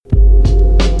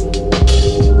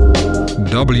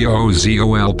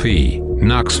WOZO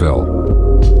Knoxville.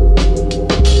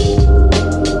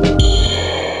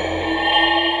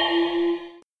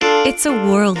 It's a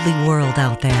worldly world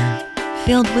out there,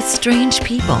 filled with strange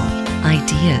people,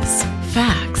 ideas,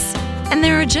 facts, and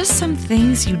there are just some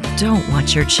things you don't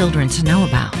want your children to know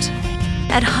about.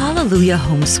 At Hallelujah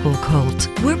Homeschool Cult,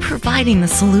 we're providing the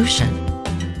solution.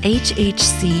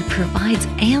 HHC provides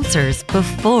answers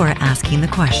before asking the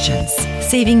questions,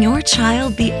 saving your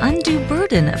child the undue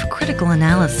burden of critical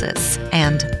analysis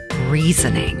and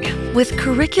reasoning, with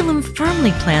curriculum firmly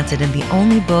planted in the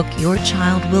only book your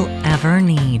child will ever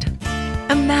need.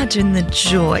 Imagine the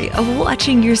joy of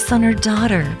watching your son or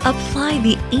daughter apply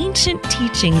the ancient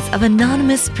teachings of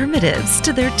anonymous primitives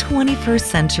to their 21st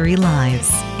century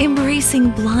lives, embracing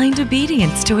blind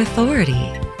obedience to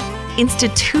authority,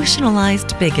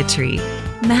 institutionalized bigotry,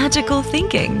 magical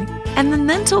thinking, and the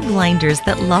mental blinders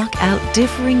that lock out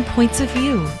differing points of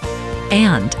view.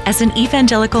 And as an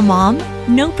evangelical mom,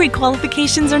 no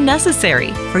pre-qualifications are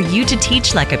necessary for you to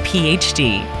teach like a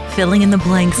PhD. Filling in the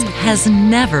blanks has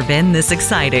never been this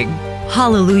exciting.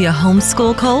 Hallelujah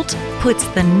Homeschool Cult puts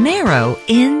the narrow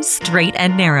in straight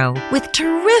and narrow with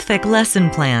terrific lesson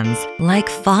plans like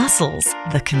fossils,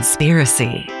 the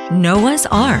conspiracy, Noah's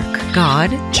Ark,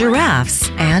 God, giraffes,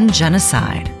 and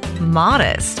genocide.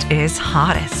 Modest is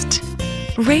hottest.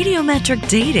 Radiometric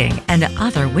dating and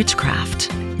other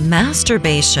witchcraft.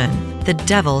 Masturbation, the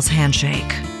devil's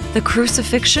handshake. The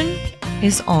crucifixion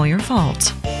is all your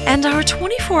fault. And our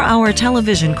 24-hour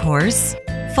television course,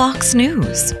 Fox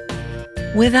News.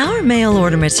 With our mail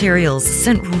order materials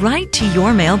sent right to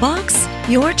your mailbox,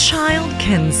 your child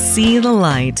can see the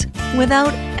light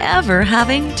without ever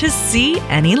having to see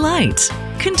any light.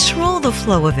 Control the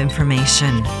flow of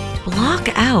information, block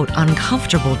out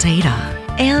uncomfortable data,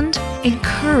 and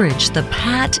encourage the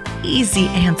pat, easy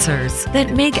answers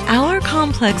that make our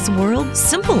complex world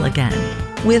simple again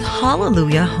with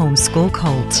Hallelujah Homeschool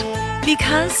Cult.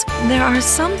 Because there are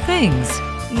some things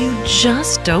you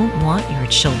just don't want your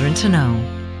children to know.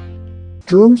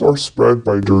 Germs are spread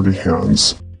by dirty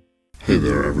hands. Hey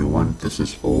there everyone, this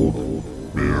is Old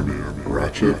Man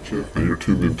Ratchet, and you're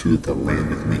tuned into the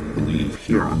Land of Make-Believe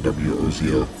here on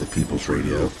WOZO, the People's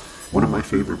Radio. One of my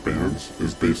favorite bands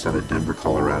is based out of Denver,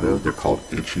 Colorado. They're called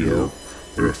Itch.io.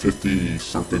 They're a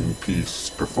 50-something piece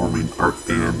performing art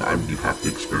band. You have to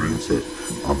experience it.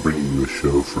 I'm bringing you a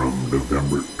show from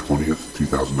November 20th,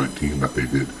 2019 that they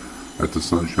did at the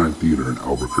Sunshine Theater in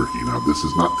Albuquerque. Now, this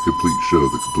is not the complete show.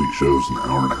 The complete show is an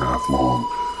hour and a half long,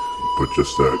 but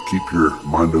just keep your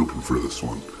mind open for this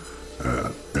one.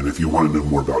 And if you want to know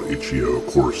more about Itch.io, of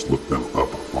course, look them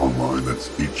up online. That's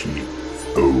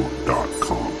itch.io.com.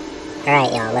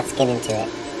 Alright, y'all, let's get into it.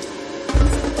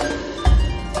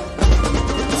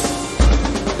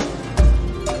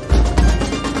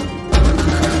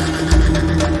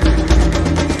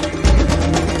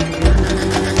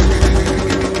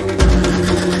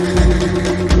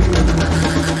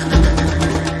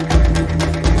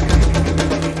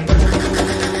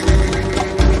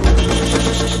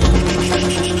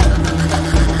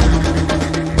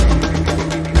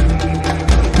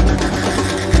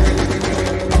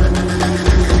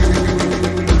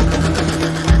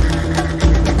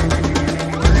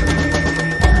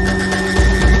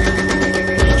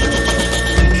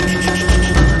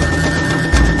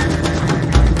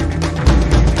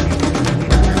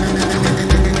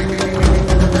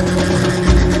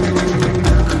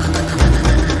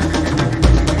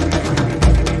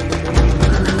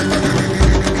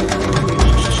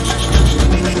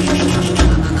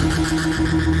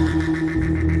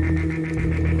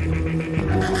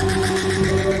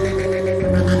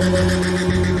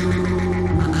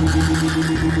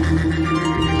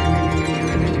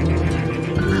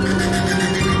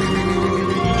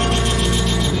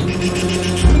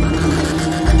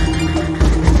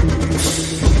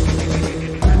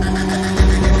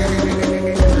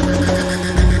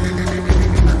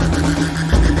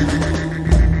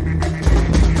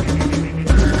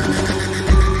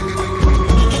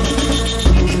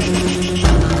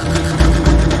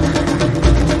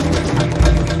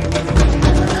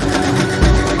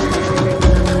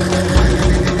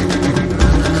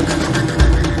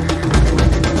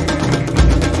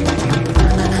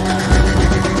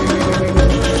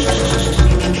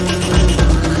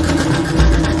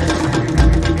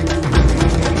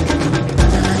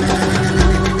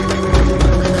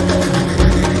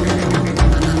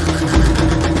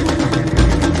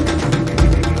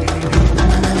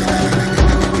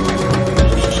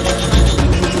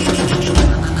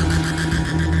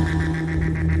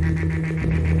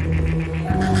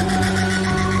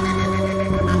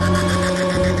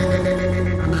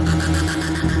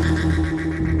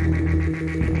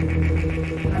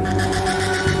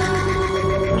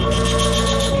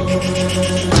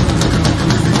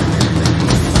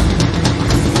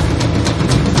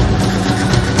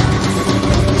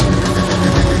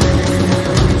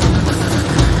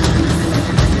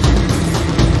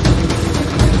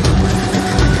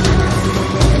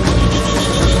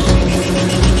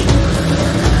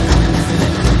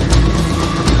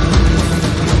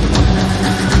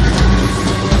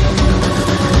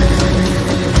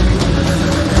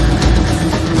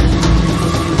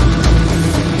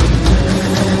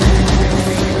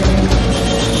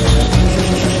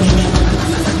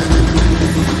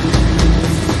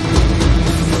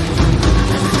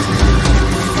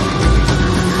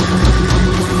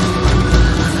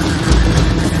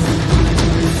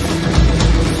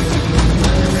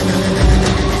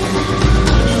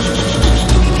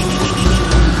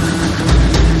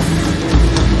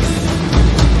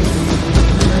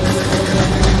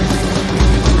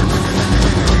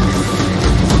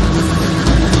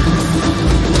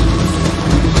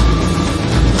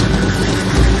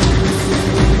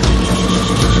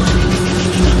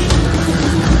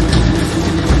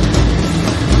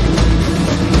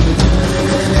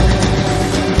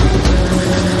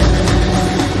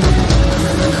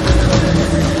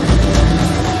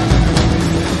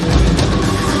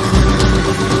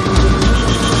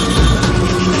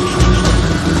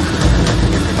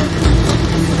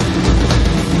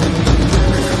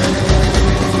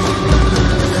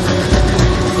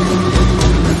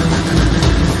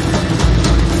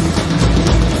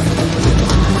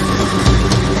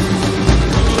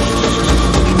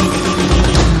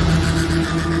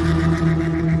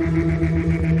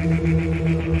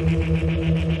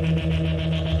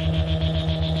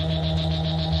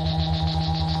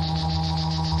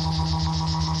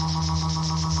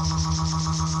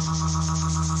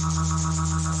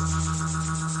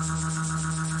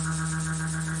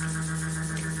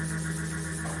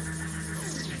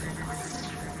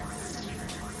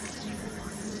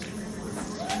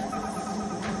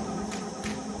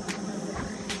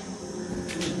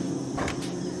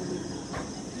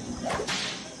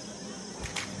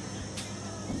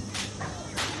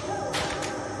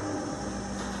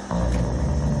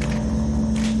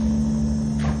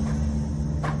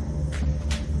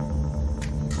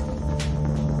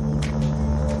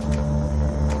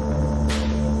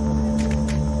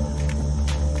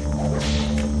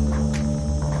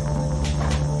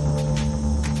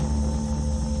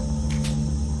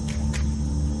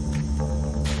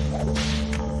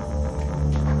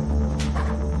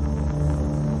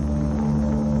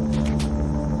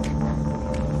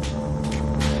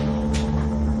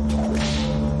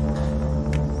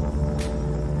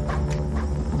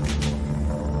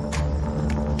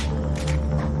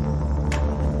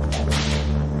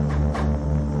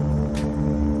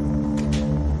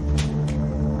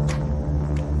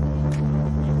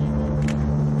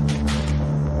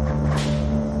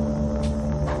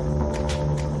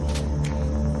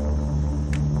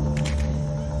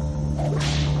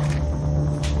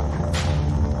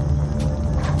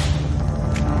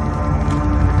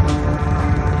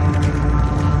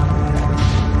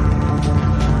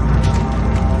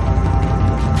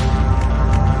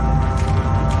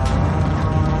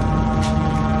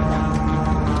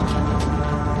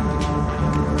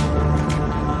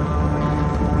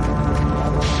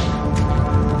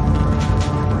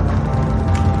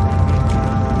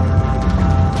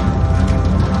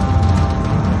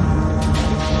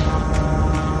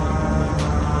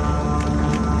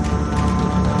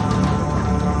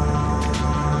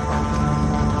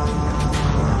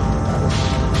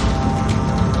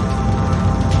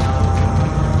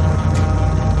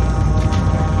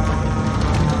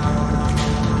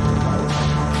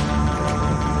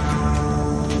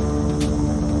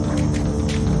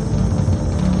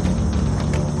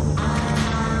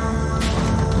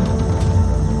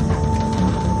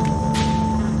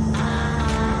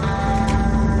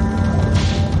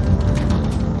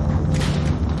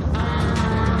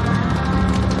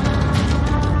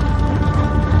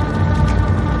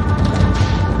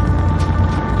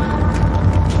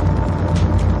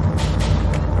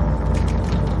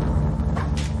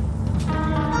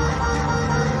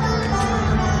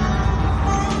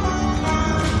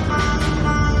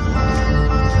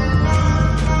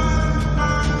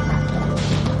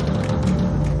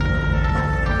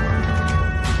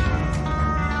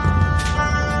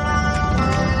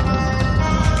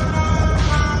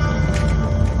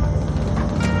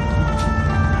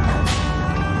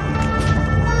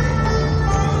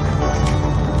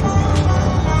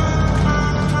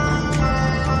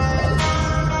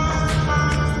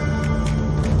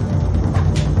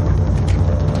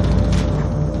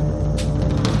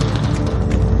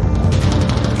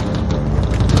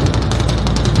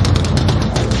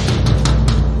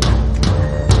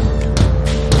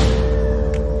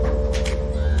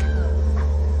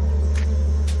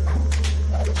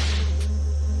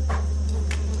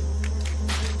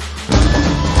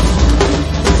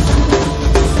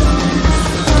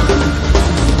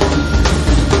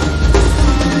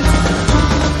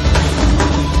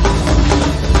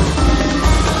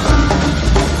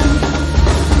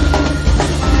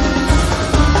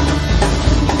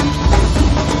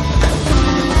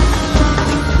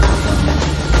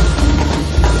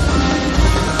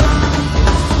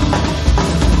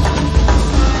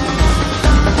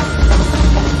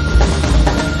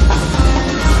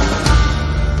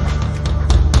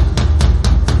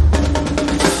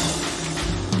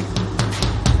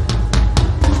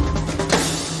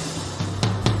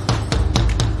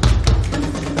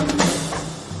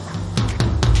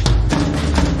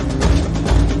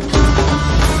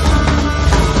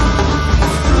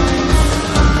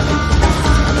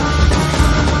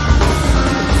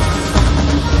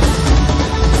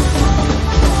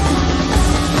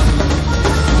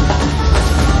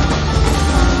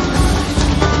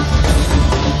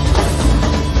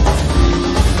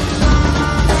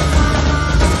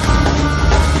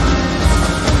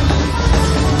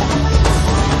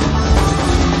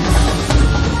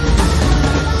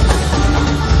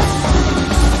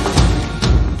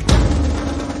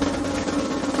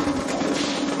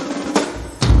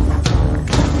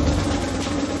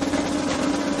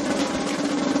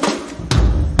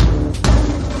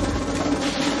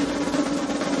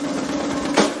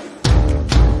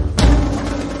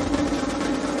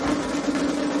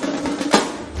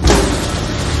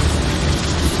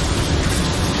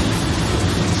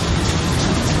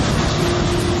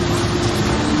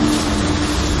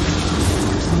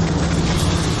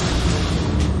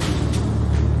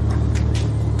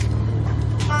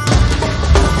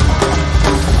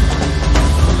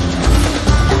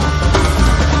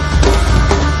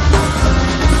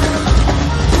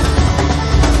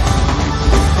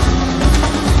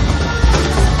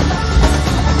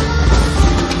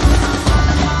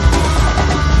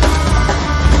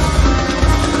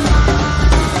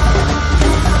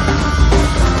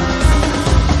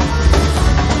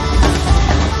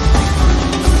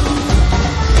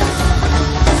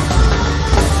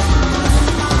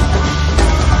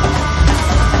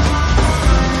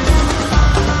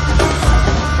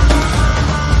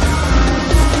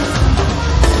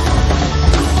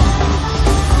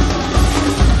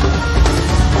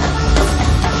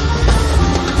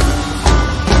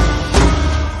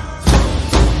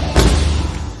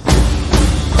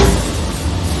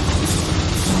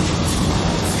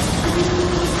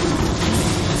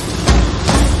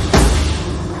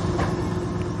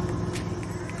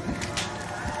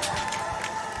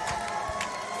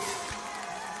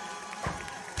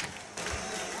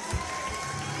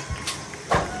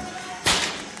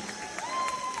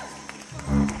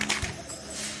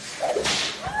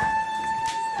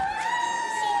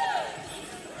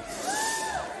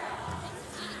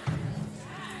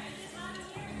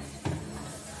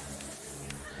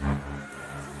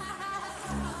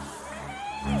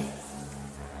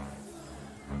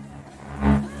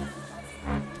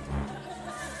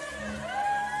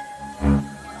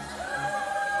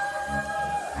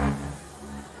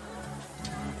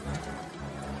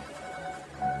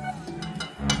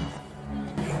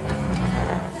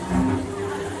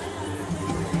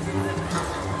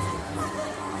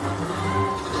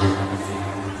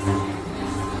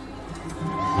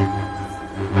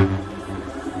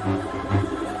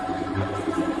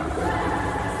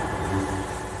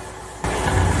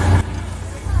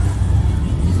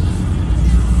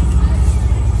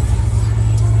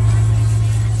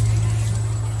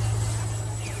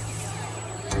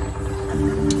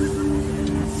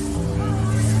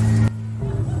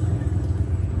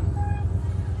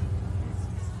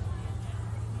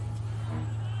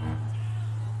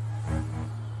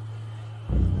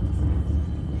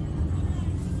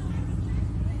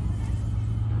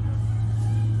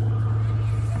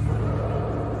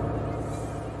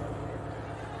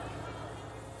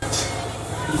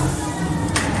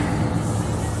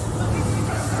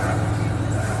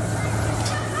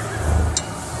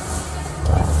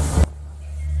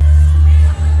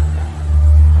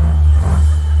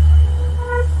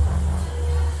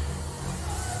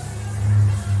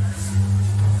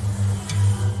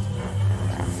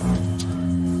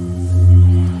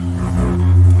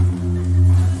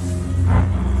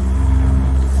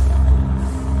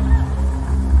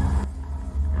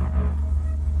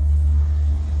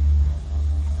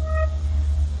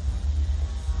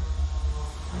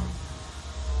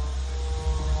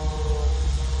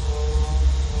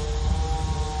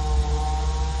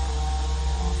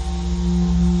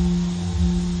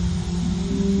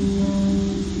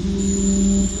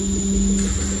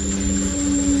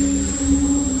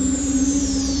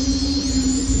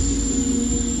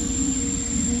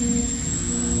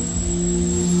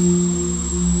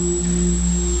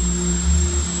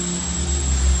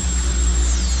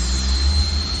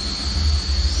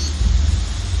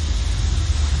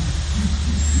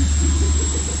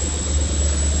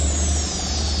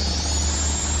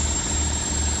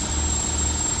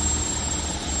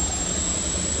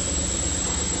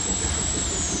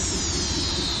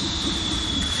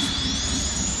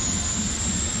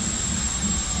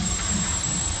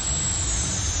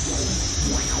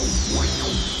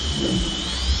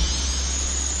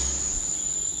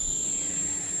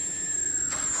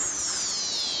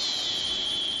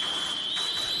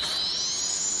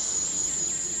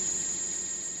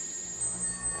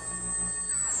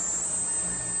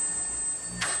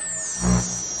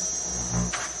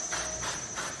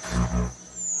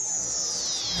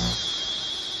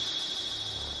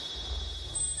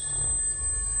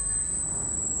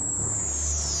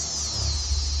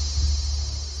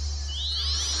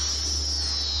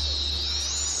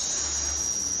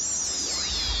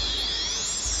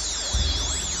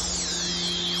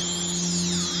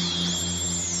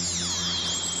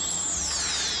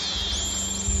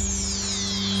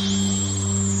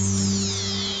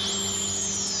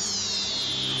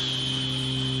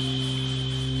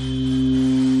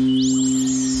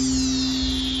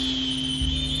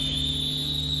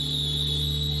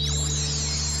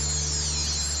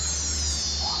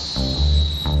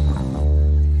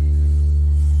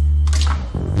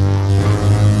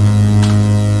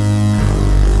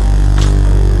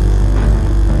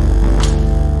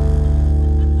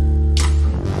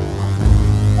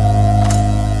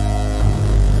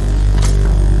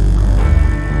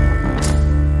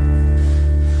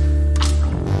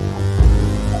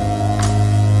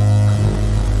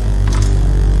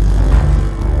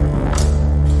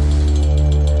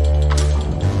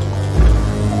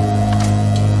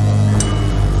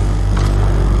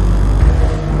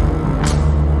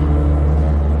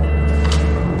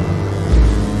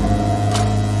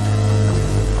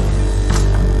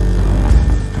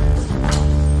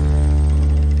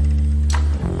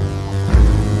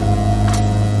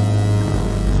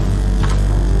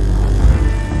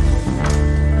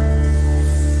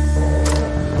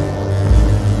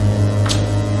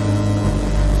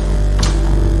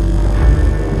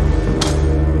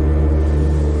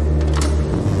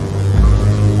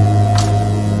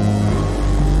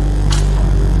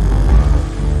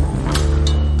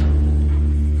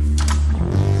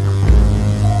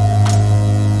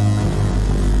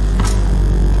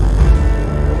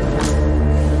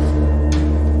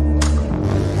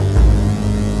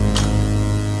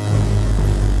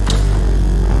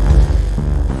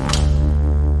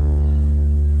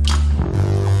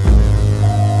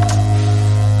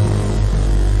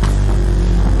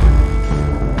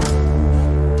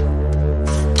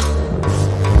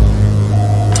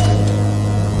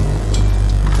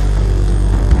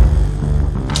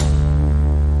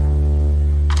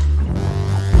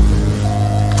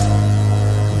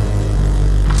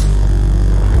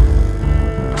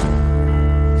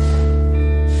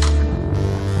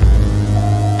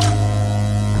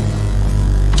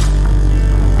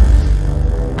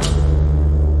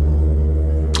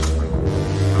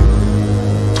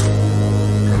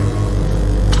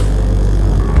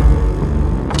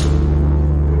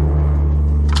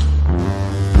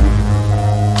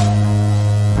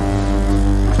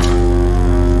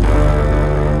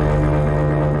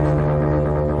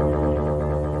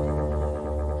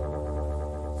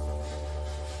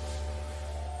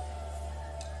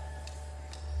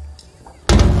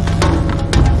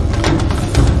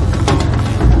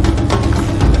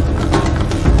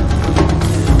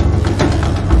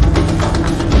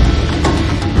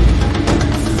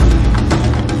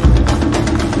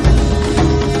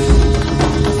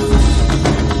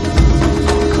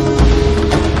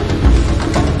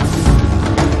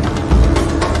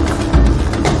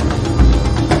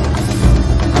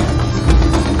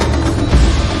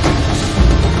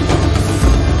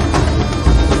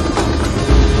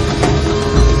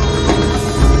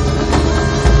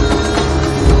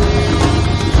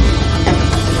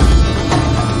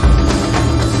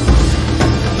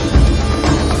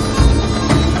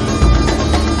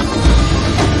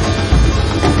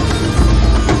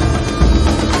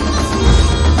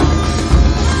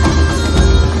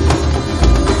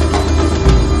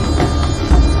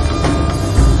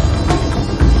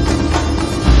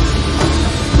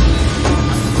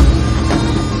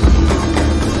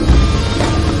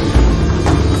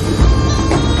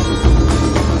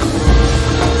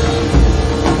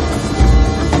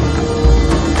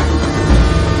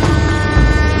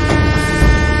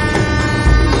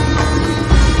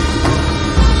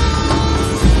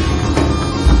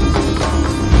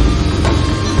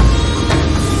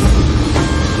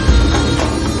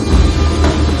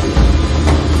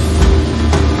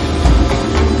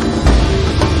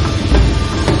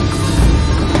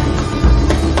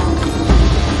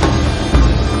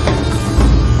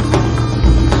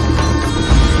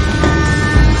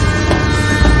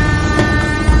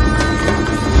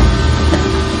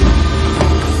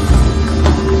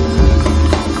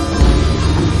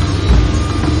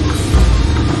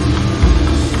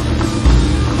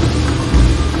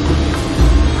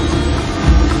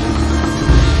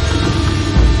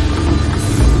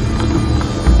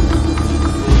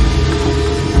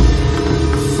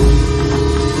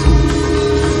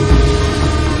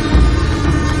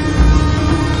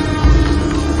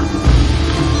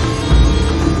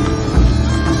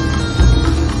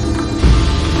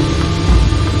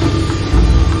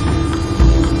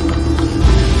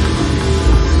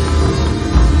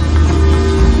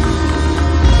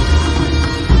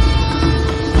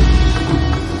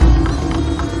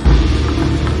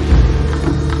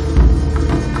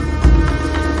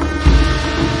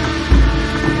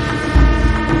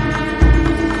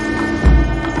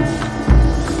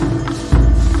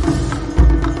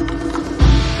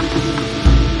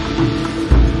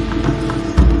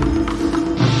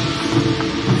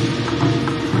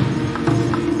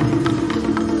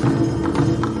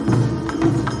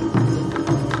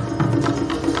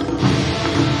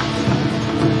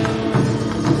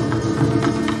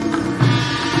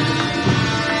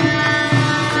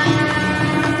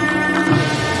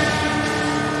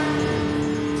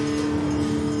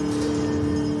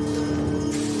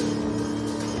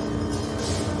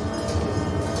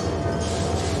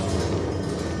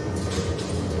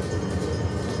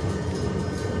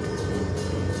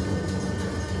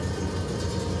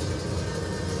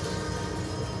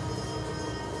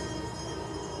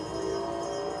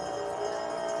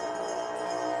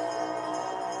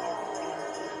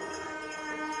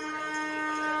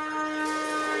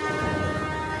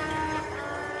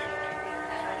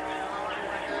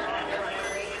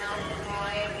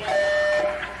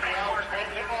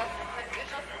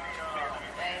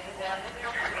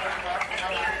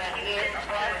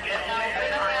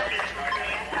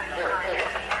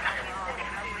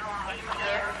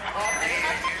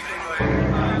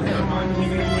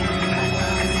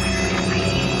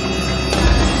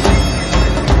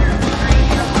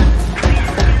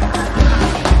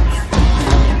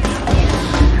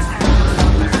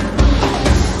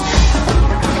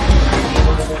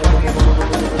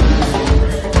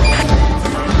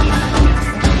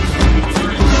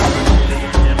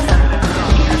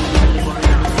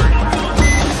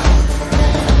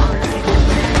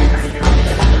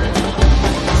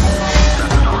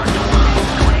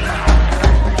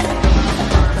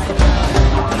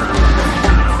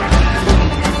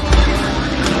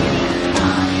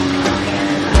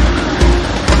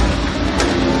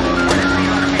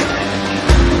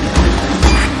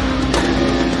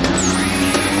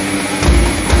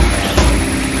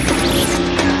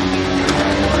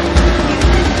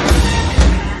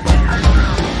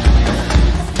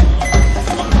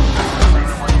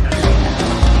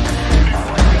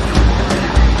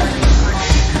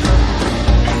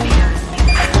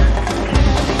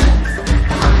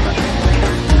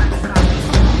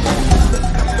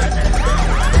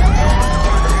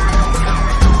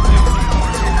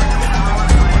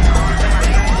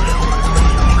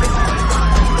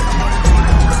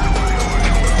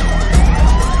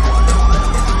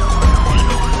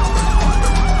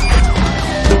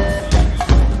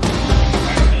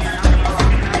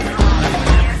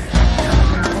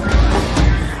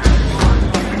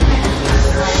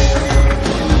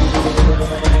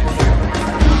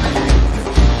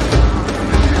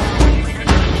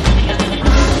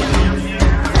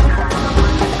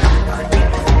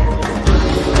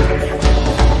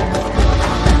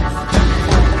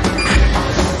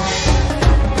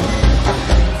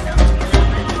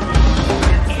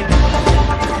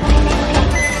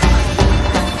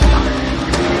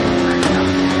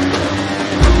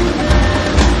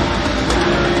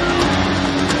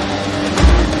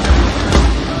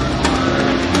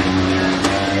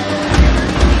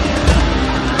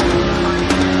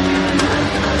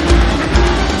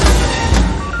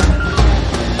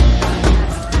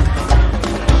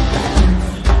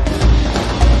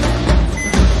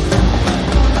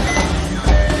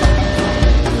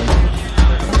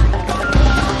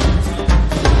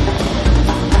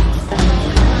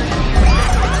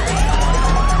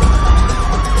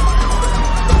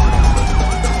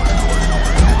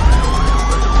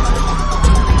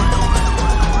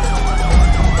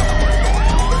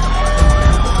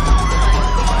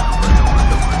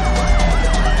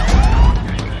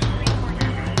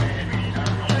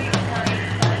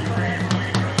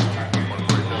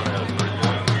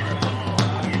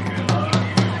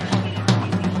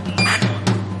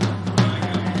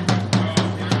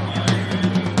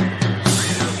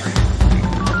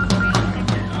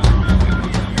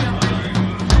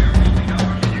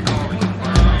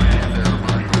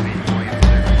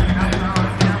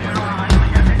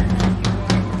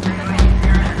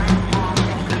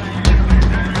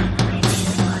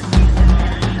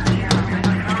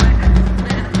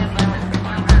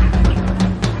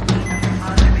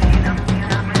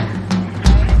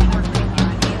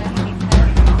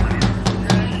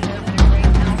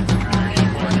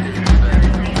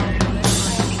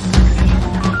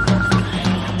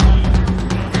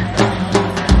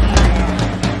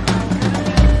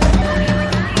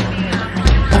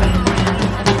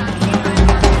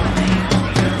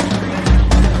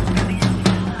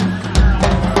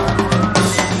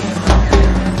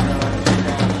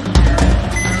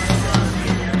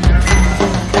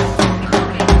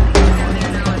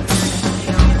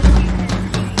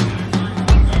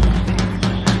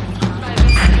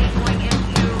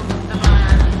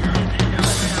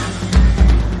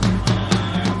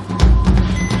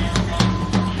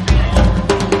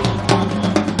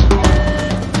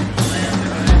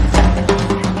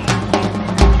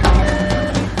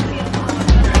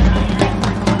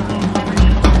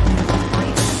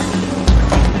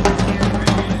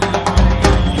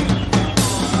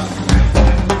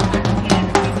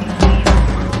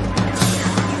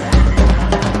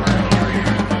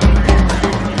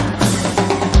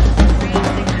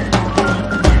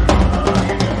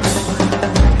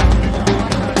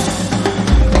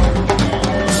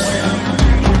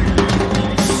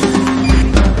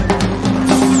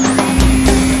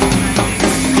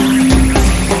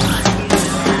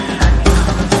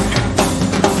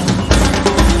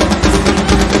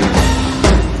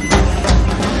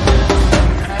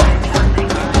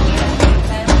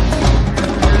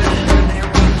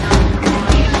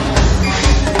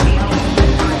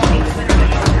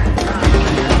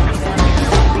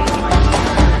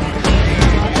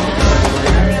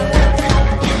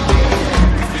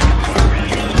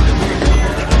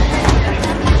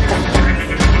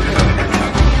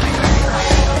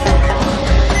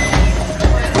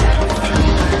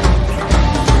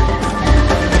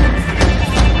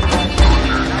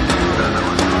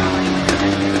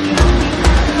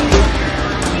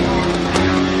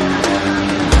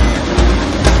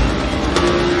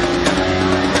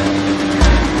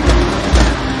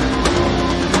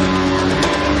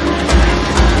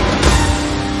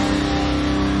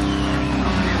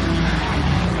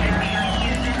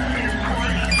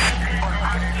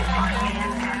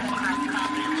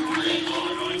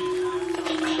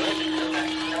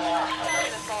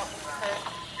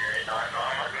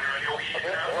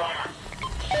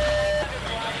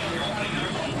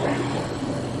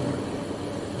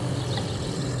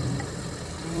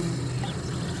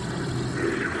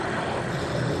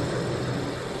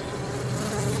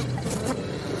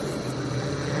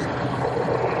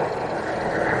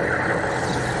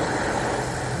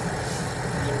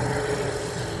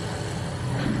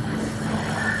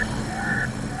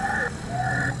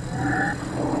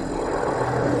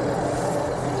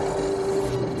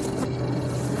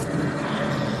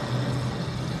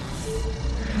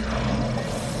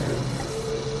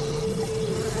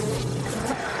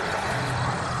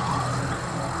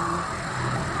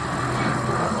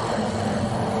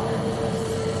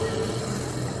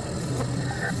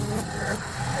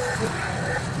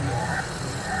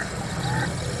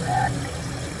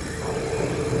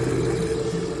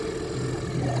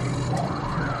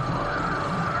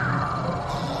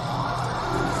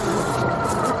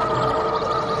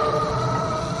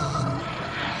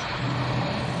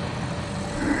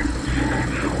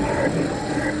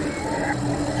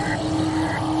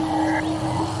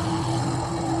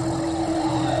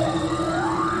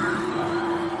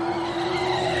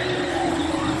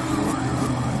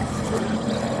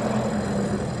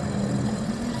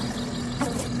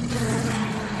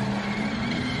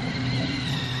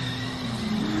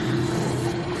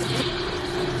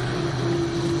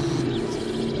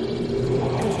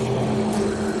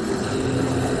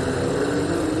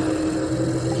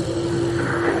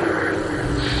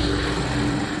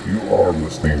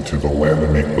 to the Land of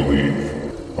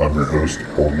Make-Believe. I'm your host,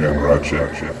 Old Man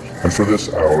Ratchet, and for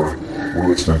this hour, we're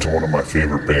listening to one of my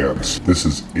favorite bands. This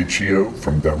is Itch.io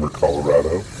from Denver,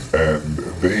 Colorado, and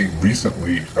they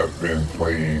recently have been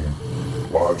playing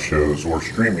live shows, or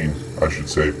streaming, I should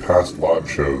say, past live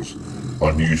shows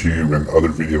on YouTube and other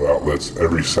video outlets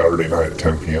every Saturday night at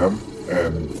 10 p.m.,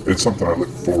 and it's something I look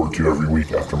forward to every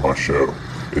week after my show.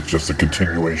 It's just a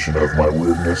continuation of my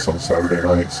weirdness on Saturday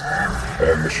nights,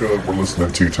 and the show that we're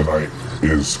listening to tonight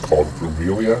is called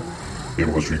Brumilia. It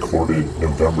was recorded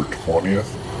November 20th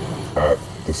at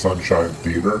the Sunshine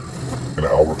Theater in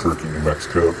Albuquerque, New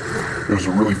Mexico. It was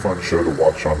a really fun show to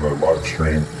watch on the live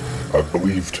stream. I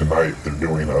believe tonight they're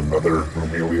doing another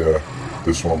Brumilia.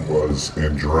 This one was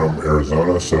in Jerome,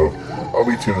 Arizona, so I'll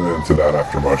be tuning into that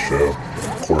after my show.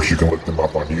 Of course, you can look them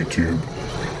up on YouTube.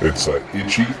 It's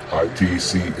Itchy,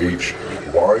 ITCHY-O.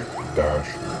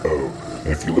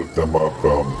 If you look them up,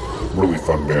 really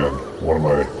fun band, one of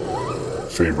my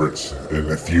favorites, and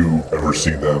if you ever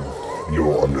see them,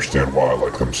 you'll understand why I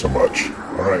like them so much.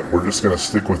 Alright, we're just going to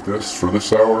stick with this for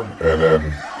this hour, and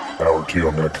then hour two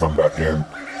I'm going to come back in,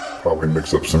 probably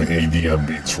mix up some EDM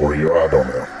beats for you, I don't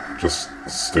know. Just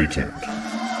stay tuned.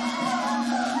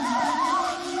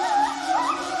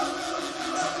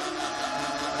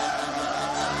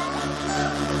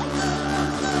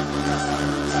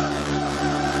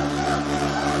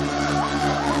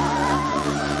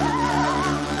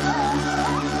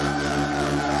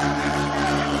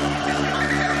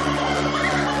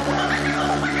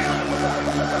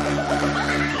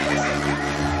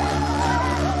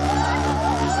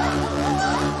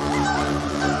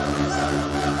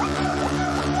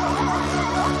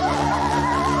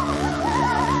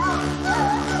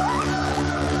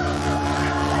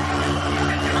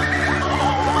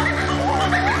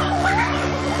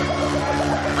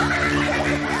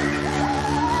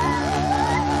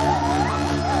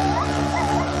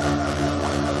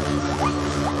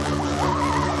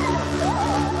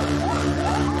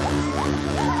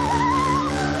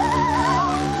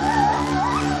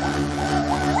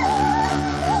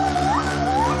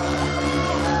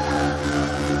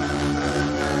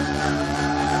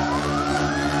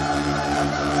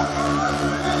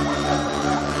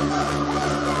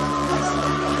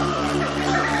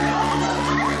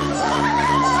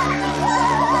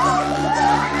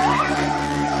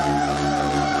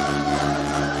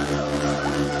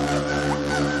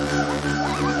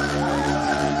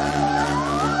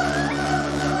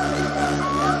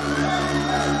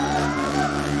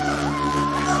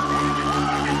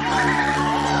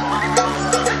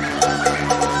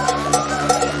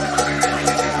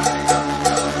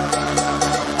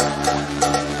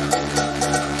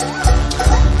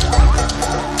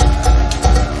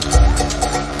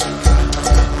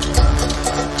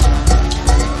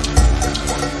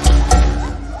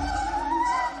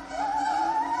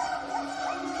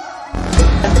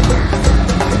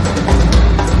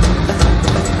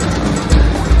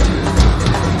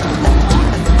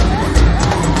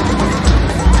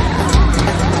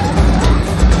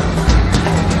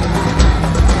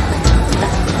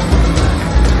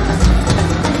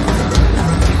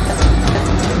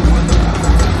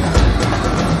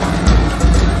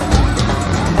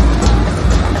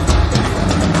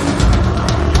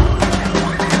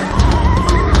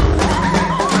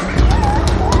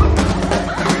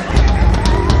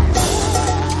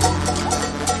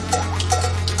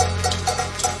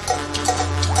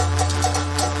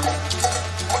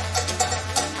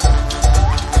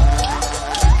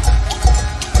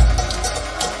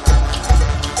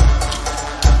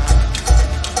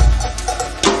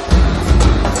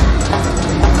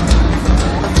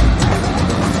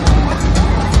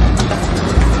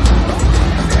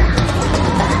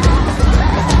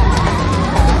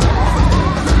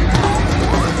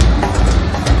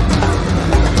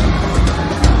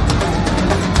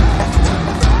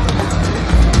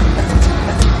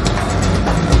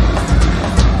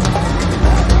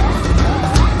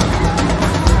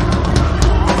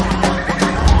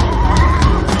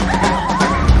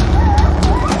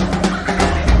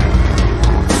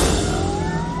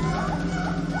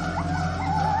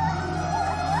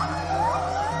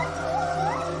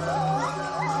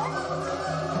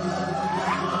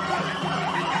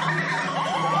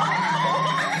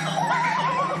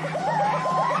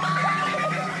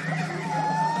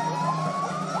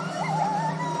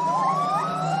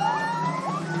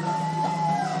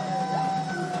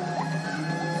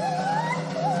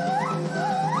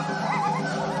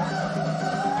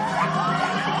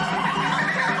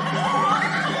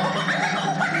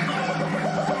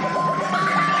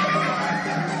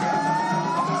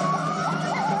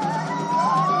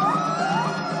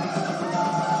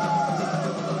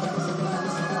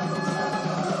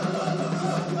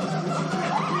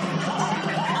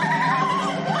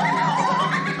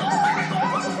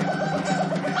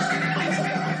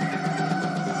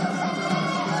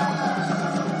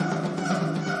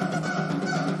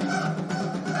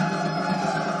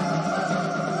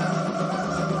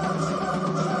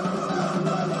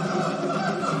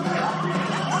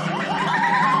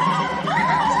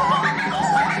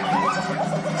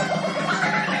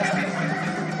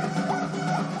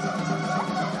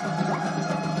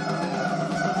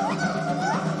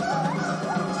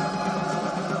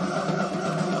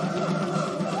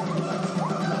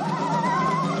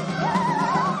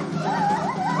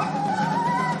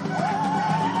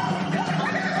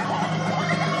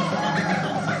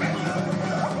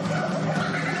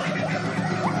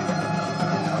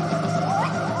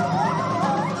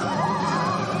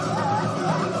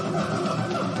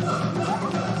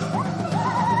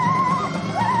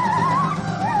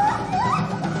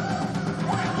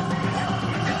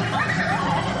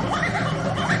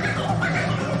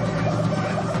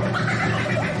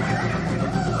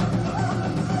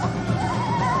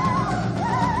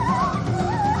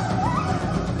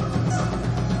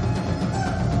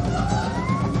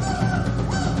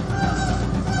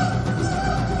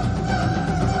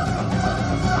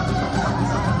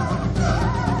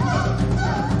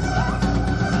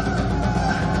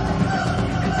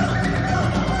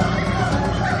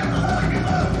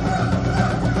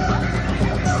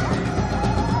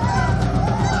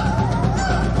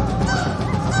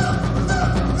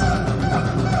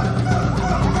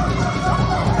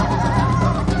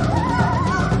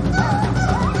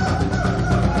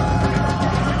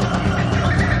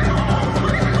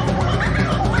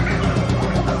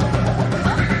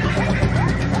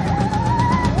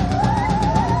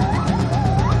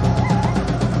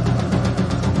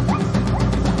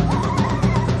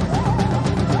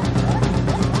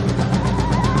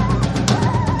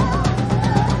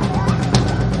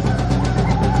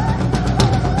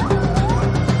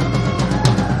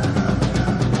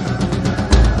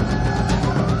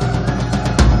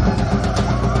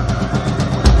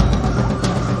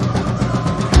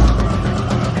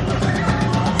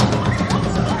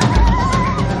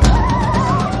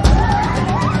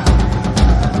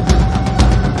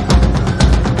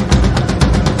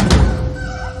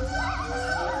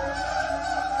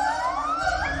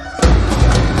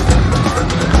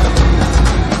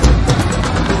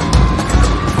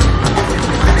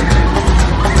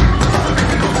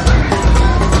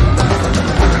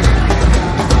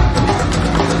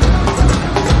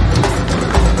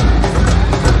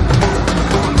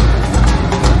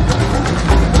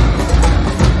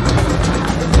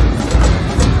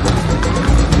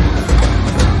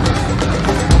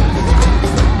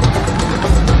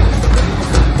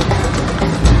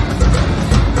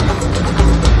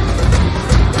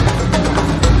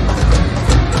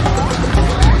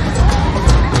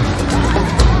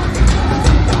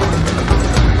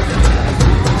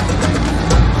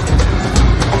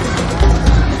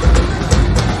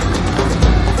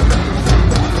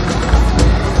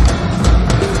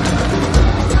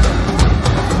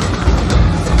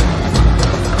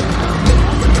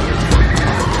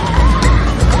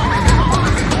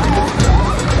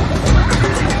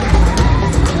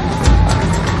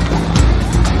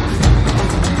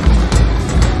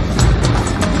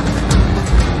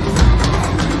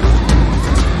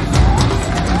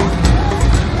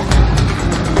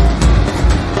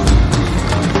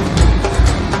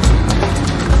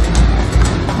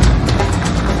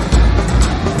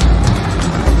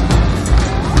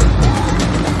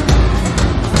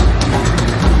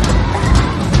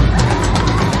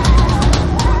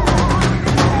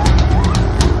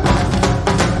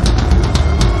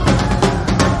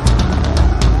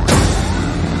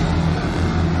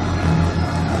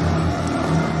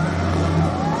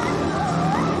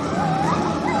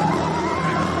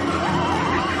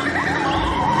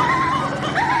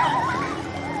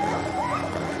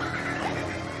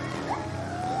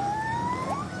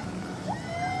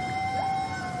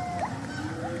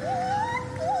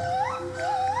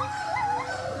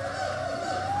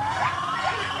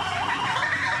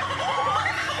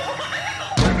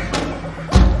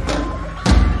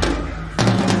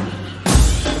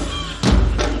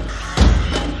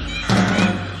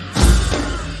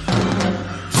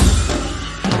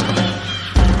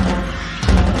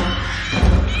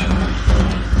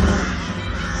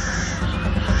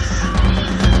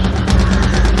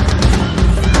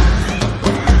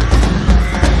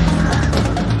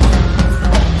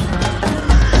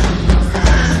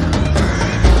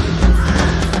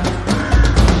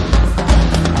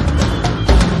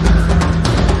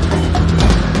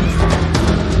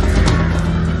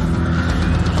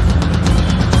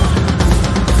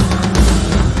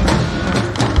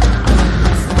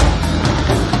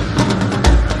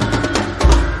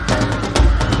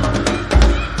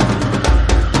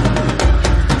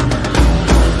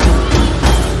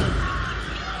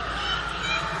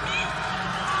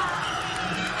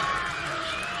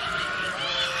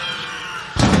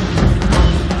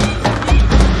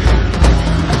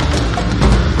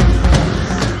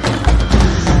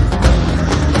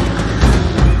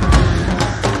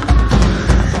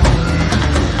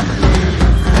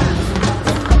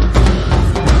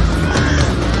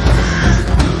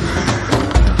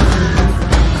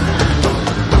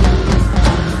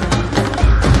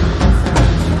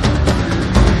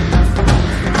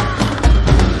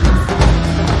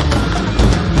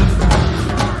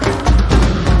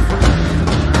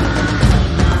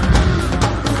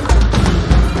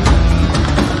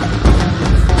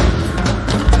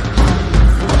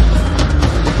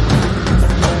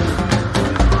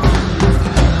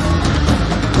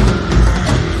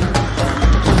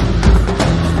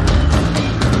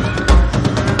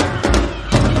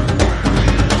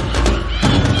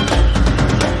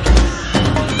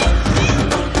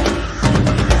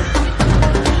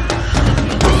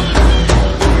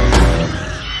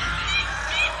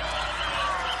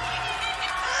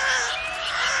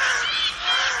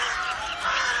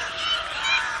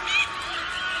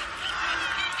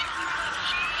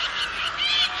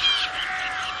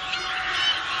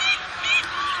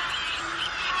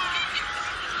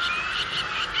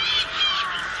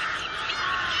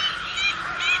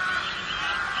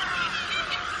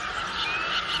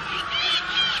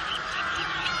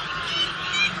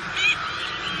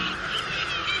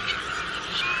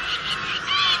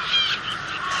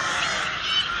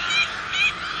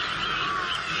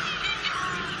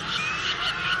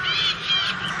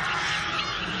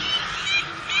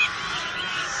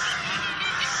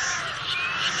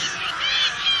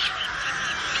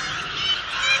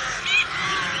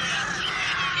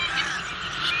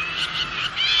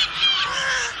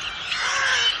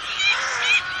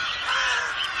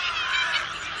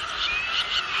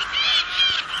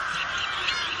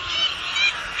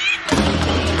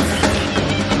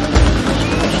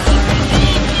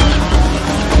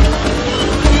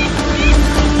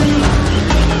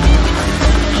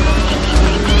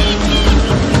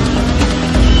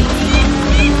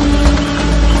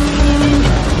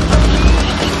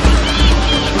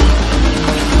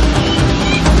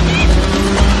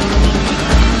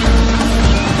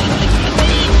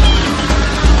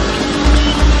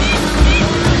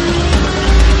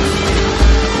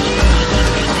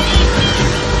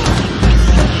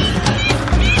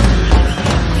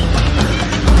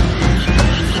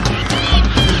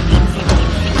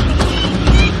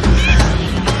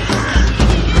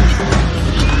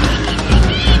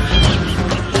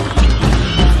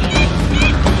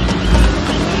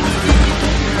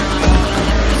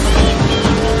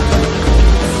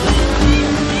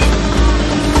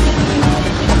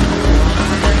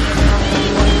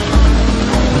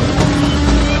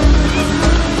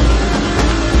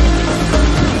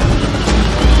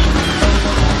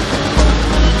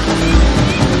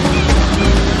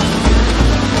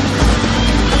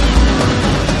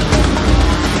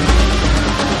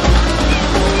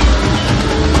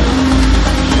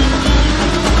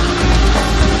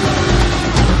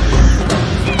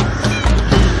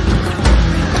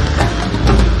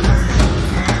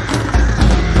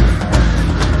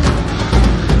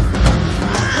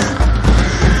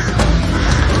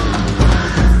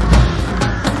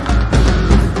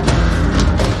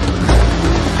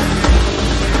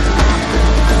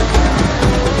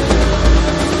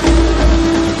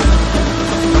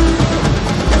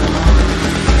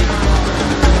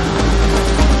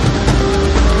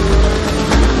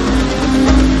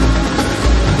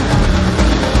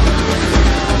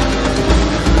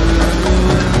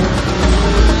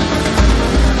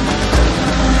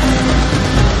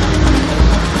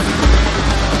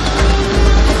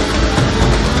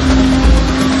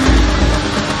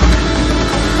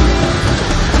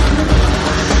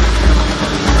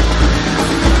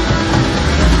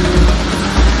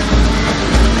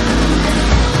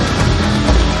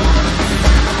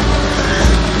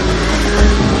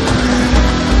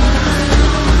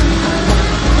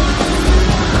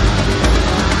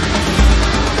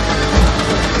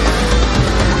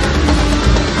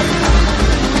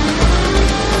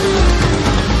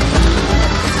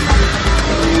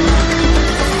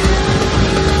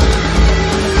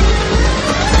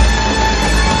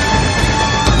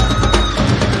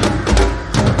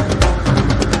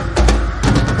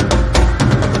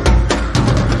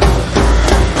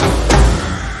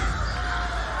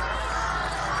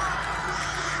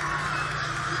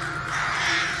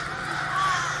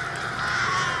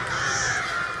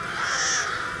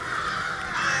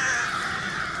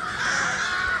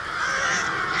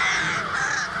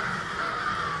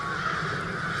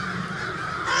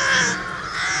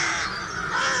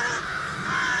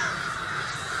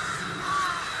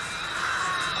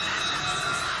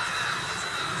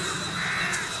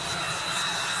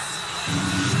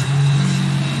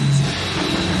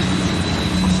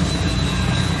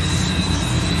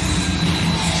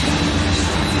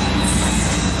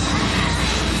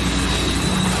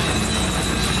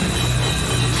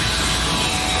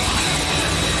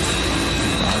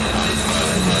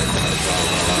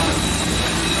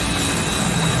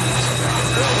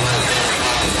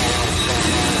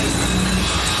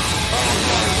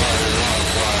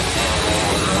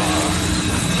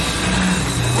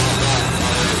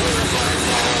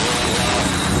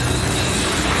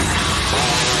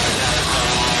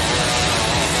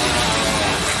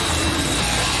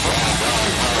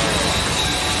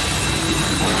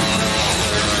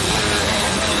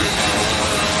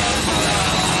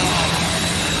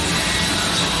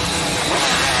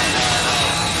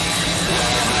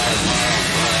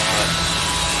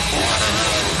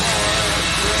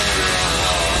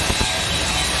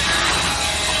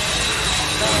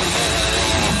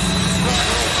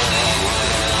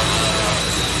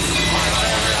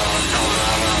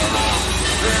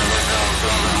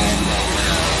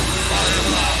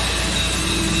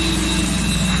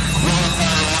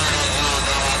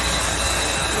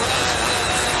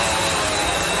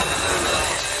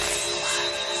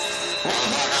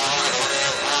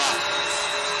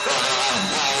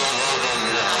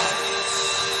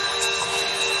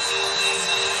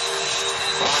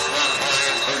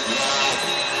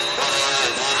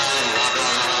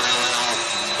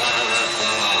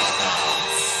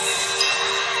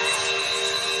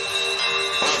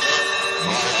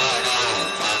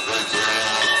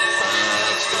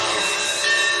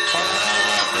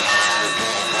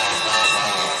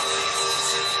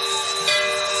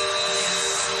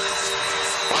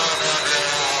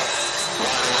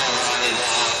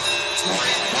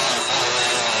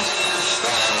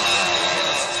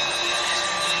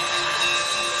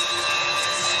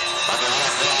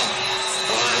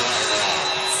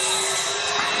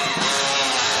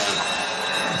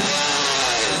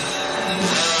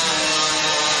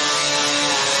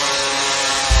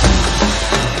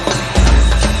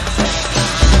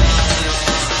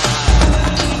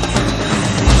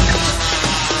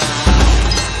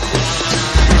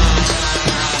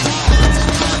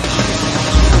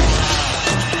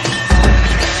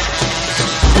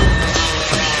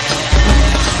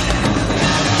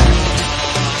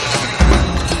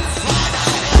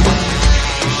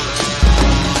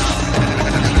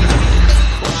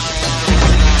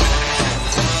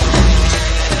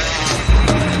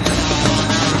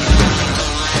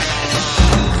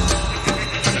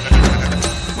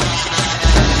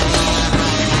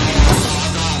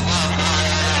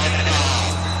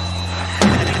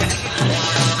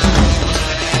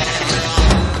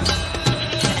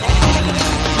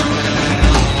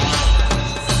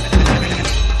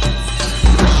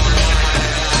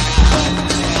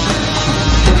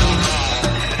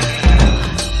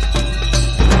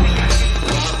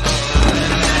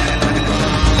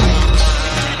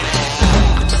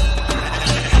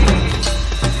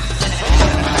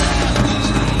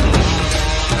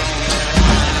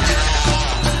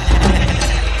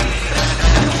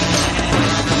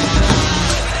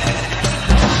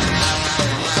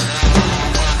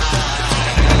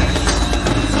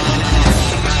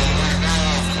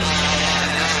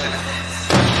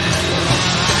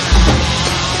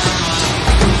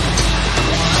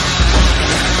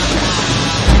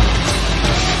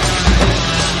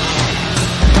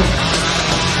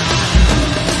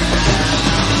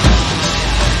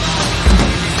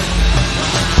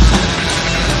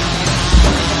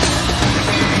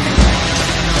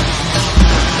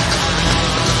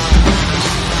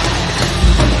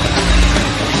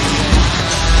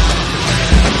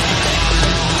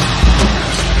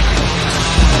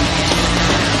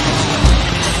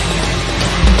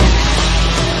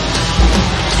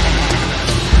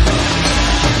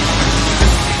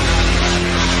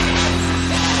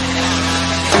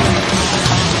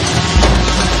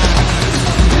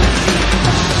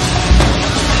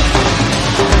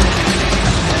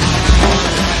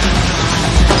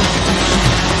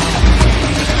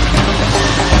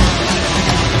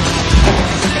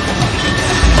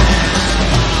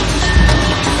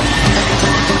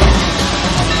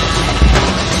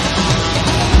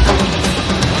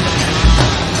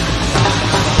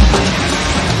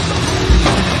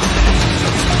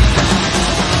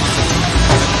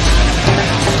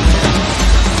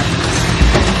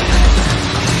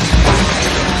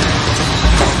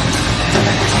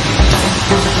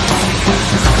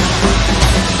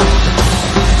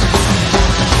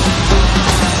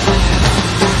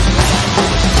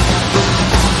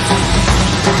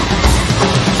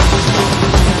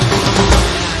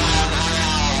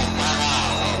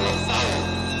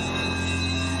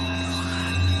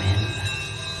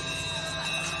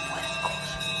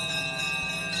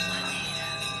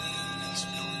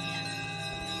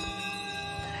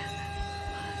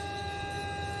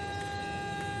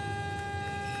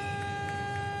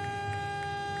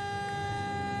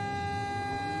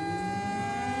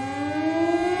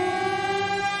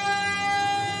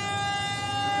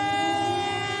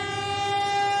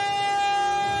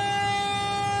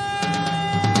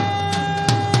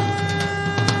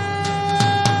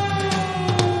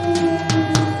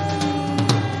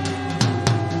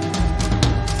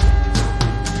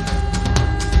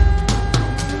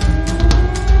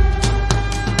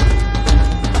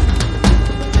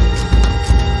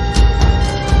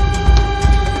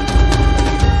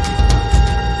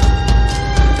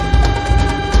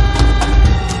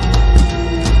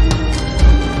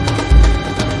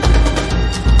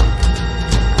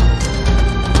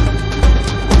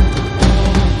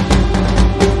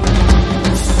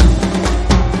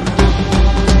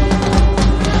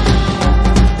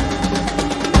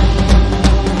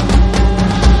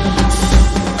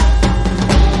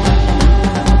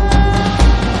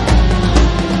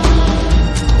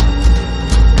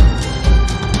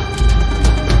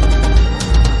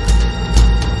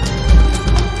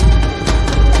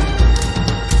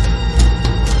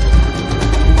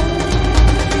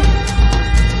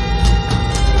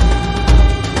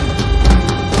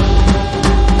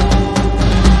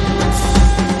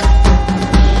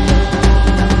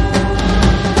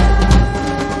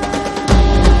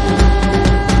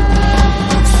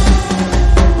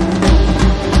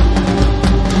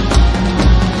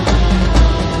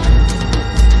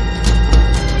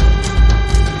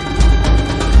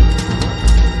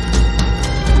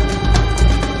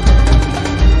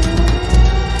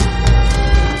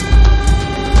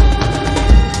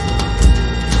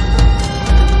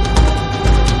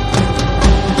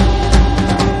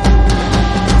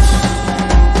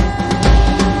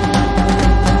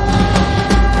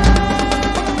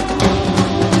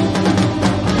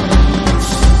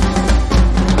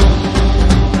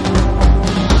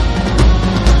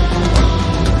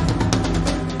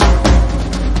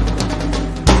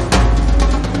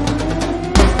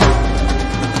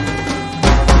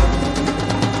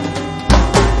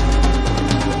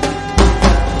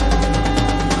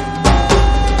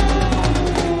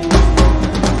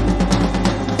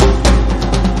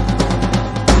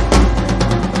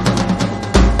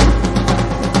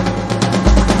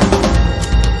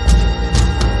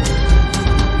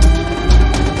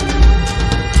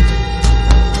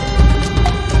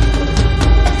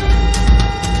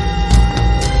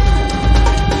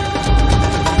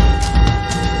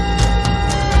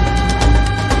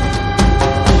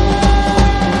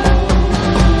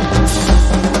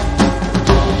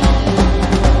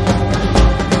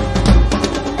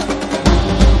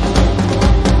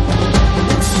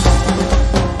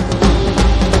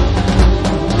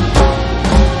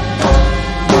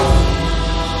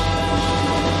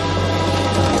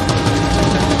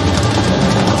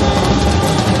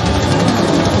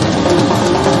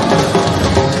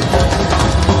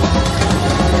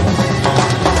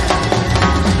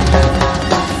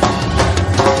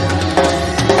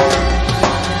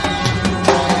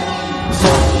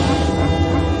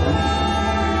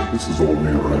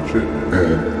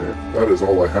 is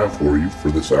all I have for you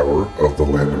for this hour of the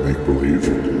Land of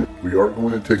Make-Believe. We are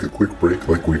going to take a quick break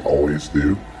like we always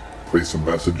do, play some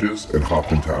messages, and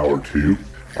hop into Hour 2.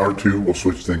 Hour 2, we'll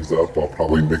switch things up. I'll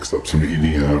probably mix up some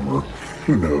EDM or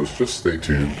who knows. Just stay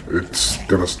tuned. It's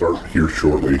going to start here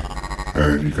shortly,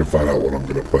 and you can find out what I'm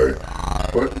going to play.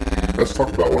 But let's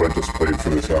talk about what I just played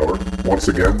for this hour. Once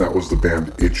again, that was the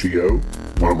band Itch.io,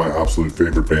 one of my absolute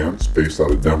favorite bands based out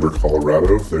of Denver,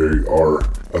 Colorado. They are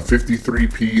a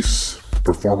 53-piece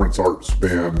performance arts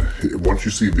band. Once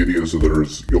you see videos of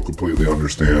theirs, you'll completely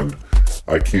understand.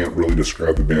 I can't really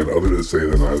describe the band other than to say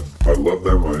that I love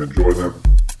them, I enjoy them,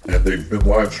 and they've been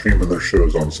live streaming their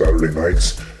shows on Saturday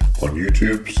nights on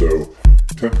YouTube. So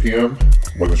 10 p.m.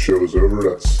 when the show is over,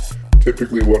 that's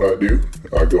typically what I do.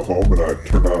 I go home and I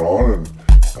turn that on and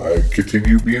I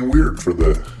continue being weird for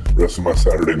the rest of my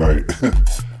Saturday night.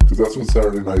 Because that's what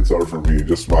Saturday nights are for me,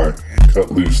 just my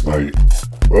cut loose night.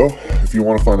 Well, if you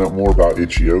want to find out more about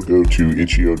Itch.io, go to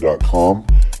itch.io.com.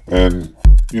 And,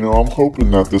 I'm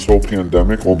hoping that this whole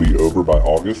pandemic will be over by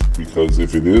August, because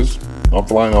if it is, I'm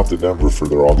flying out to Denver for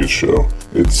their August show.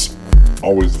 It's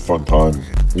always a fun time.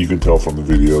 You can tell from the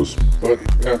videos. But,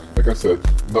 yeah, like I said,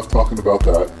 enough talking about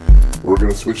that. We're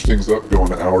going to switch things up,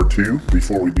 going to Hour 2.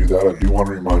 Before we do that, I do want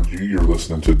to remind you, you're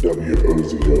listening to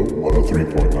WOZO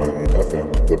 103.9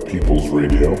 FM, the People's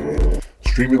Radio.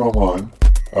 Streaming online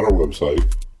at our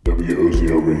website,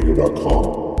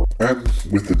 WOZOradio.com, and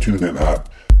with the TuneIn app.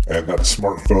 And that's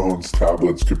smartphones,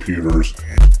 tablets, computers.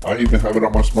 I even have it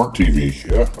on my smart TV.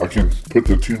 Yeah, I can put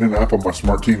the TuneIn app on my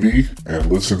smart TV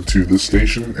and listen to this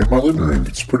station in my living room.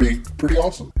 It's pretty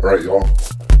awesome. All right, y'all.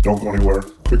 Don't go anywhere.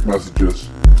 Quick messages.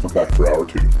 Come back for Hour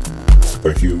 2.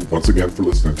 Thank you once again for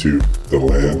listening to The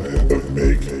Land of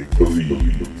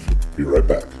Make-Believe. Be right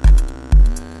back.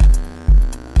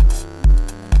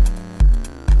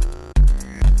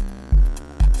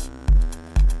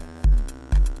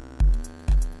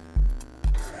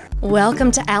 Welcome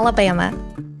to Alabama,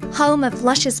 home of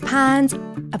luscious pines,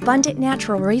 abundant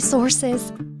natural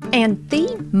resources, and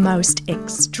the most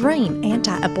extreme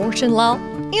anti-abortion law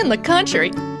in the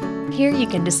country. Here you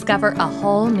can discover a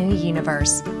whole new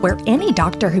universe where any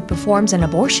doctor who performs an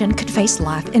abortion could face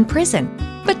life in prison.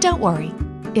 But don't worry,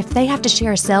 if they have to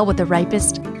share a cell with the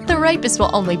rapist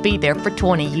will only be there for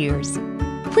 20 years.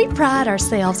 We pride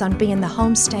ourselves on being the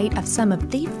home state of some of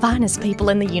the finest people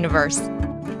in the universe.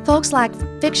 Folks like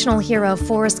fictional hero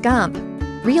Forrest Gump,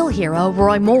 real hero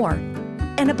Roy Moore,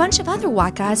 and a bunch of other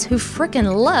white guys who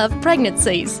frickin' love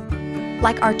pregnancies.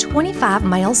 Like our 25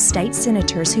 male state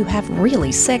senators who have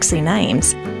really sexy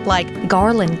names, like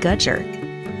Garland Gudger,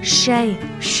 Shay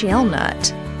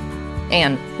Shellnut,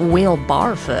 and Will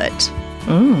Barfoot.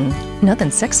 Nothing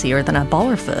sexier than a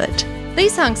barfoot.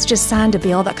 These hunks just signed a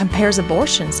bill that compares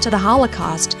abortions to the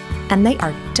Holocaust, and they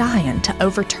are dying to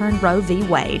overturn Roe v.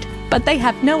 Wade. But they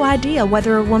have no idea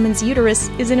whether a woman's uterus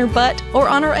is in her butt or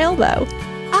on her elbow.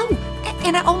 Oh,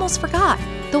 and I almost forgot.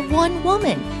 The one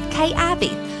woman, Kay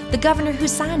Ivey, the governor who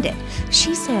signed it.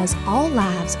 She says all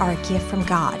lives are a gift from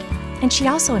God, and she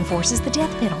also enforces the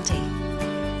death penalty.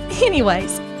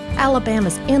 Anyways,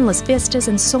 Alabama's endless vistas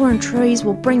and soaring trees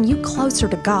will bring you closer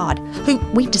to God, who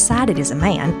we've decided is a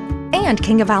man, and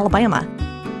King of Alabama.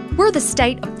 We're the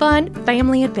state of fun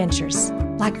family adventures,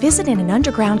 like visiting an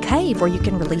underground cave where you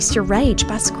can release your rage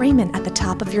by screaming at the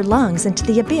top of your lungs into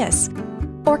the abyss,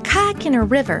 or kayak in a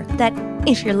river that,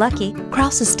 if you're lucky,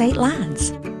 crosses state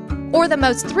lines. Or the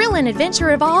most thrilling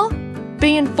adventure of all,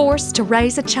 being forced to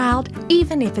raise a child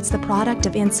even if it's the product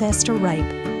of incest or rape.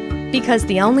 Because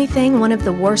the only thing one of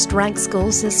the worst-ranked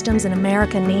school systems in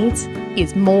America needs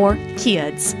is more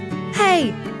kids.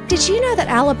 Hey, did you know that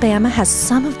Alabama has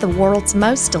some of the world's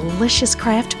most delicious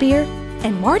craft beer?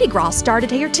 And Mardi Gras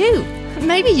started here too.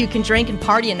 Maybe you can drink and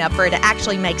party enough for it to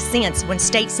actually make sense when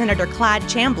State Senator Clyde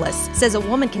Chambliss says a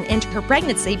woman can end her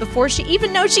pregnancy before she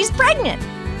even knows she's pregnant.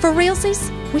 For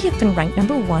realsies, we have been ranked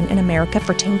 #1 in America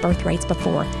for teen birth rates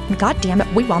before, and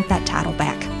goddammit, we want that title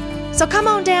back. So come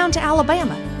on down to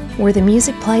Alabama, where the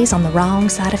music plays on the wrong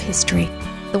side of history.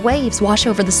 The waves wash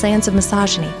over the sands of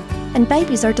misogyny, and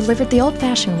babies are delivered the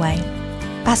old-fashioned way,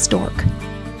 by stork,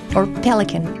 or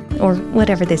pelican, or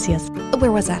whatever this is.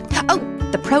 Where was I? Oh,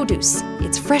 the produce.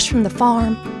 It's fresh from the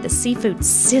farm, the seafood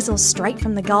sizzles straight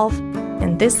from the Gulf,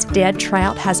 and this dead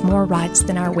trout has more rights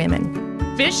than our women.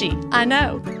 Fishy, I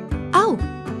know. Oh,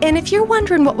 and if you're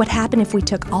wondering what would happen if we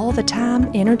took all the time,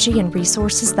 energy, and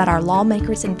resources that our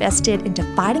lawmakers invested into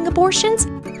fighting abortions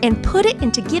and put it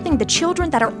into giving the children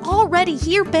that are already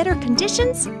here better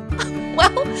conditions,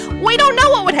 well, we don't know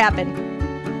what would happen.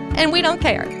 And we don't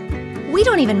care. We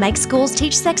don't even make schools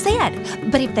teach sex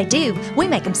ed, but if they do, we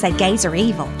make them say gays are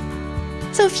evil.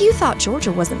 So if you thought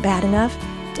Georgia wasn't bad enough,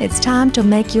 it's time to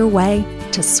make your way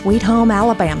to Sweet Home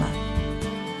Alabama.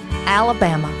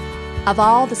 Alabama. Of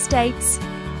all the states,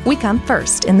 we come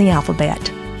first in the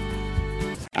alphabet.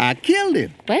 I killed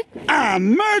him. What? I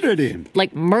murdered him.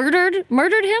 Like murdered?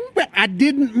 Murdered him? Well, I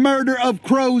didn't murder of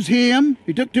crows him.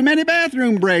 He took too many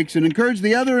bathroom breaks and encouraged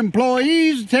the other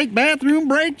employees to take bathroom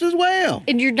breaks as well.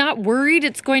 And you're not worried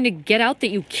it's going to get out that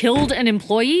you killed an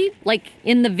employee? Like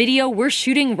in the video we're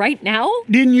shooting right now?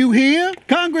 Didn't you hear?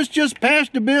 Congress just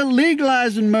passed a bill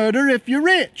legalizing murder if you're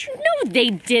rich. No, they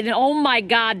didn't. Oh my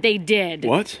God, they did.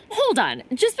 What? Hold on.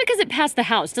 Just because it passed the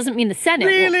House doesn't mean the Senate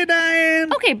Really,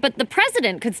 Diane? Okay, but the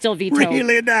president could still veto.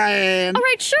 Really, Diane? All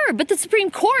right, sure, but the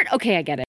Supreme Court... Okay, I get it.